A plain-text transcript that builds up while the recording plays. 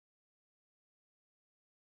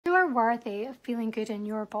are worthy of feeling good in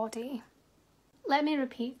your body. Let me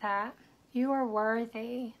repeat that. You are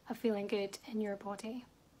worthy of feeling good in your body.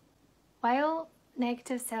 While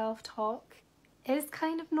negative self-talk is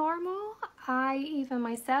kind of normal, I even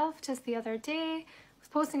myself just the other day was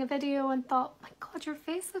posting a video and thought, my God, your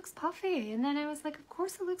face looks puffy. And then I was like, of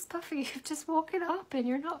course it looks puffy. You've just woken up and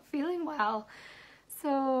you're not feeling well.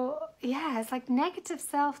 So yeah, it's like negative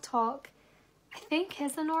self-talk, I think,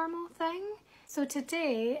 is a normal thing. So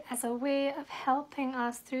today, as a way of helping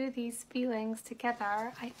us through these feelings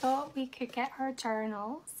together, I thought we could get our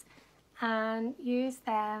journals and use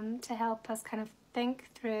them to help us kind of think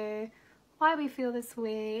through why we feel this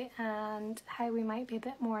way and how we might be a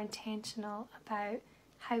bit more intentional about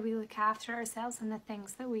how we look after ourselves and the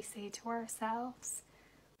things that we say to ourselves.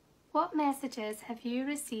 What messages have you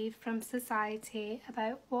received from society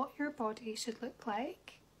about what your body should look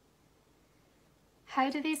like? How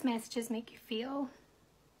do these messages make you feel?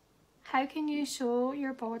 How can you show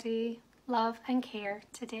your body love and care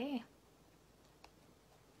today?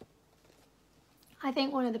 I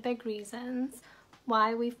think one of the big reasons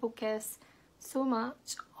why we focus so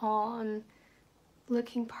much on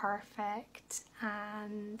looking perfect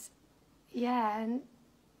and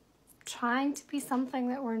trying to be something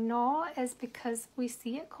that we're not is because we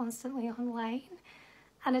see it constantly online,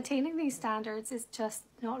 and attaining these standards is just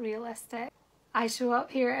not realistic. I show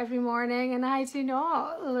up here every morning and I do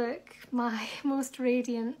not look my most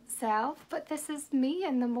radiant self, but this is me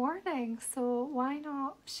in the morning, so why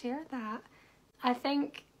not share that? I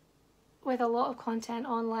think with a lot of content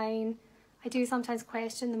online, I do sometimes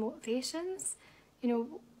question the motivations. You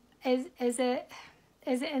know, is it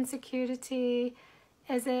insecurity?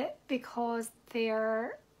 Is it because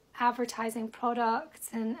they're advertising products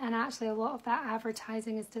and actually a lot of that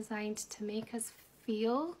advertising is designed to make us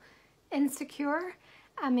feel insecure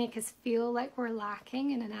and make us feel like we're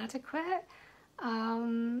lacking and inadequate?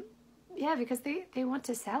 Yeah, because they want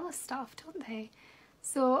to sell us stuff, don't they?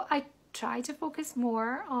 So I try to focus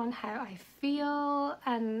more on how I feel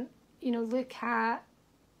and, you know, look at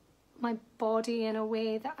my body in a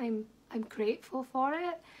way that I'm grateful for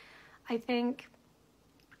it. I think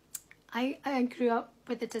I grew up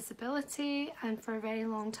with a disability and for a very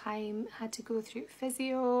long time had to go through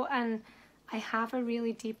physio, and I have a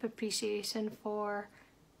really deep appreciation for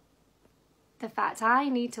the fact I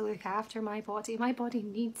need to look after my body. My body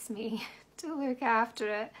needs me to look after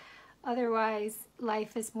it. Otherwise,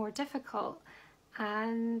 life is more difficult.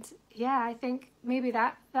 And yeah, I think maybe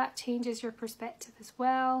that changes your perspective as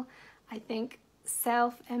well. I think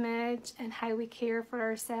self-image and how we care for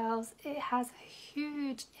ourselves, it has a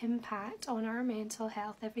huge impact on our mental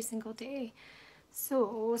health every single day.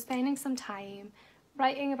 So spending some time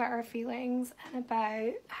writing about our feelings and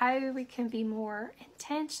about how we can be more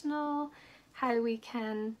intentional, how we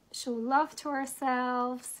can show love to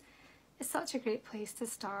ourselves, is such a great place to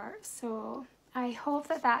start. So I hope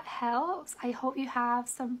that helps. I hope you have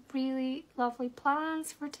some really lovely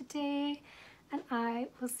plans for today, and I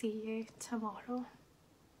will see you tomorrow.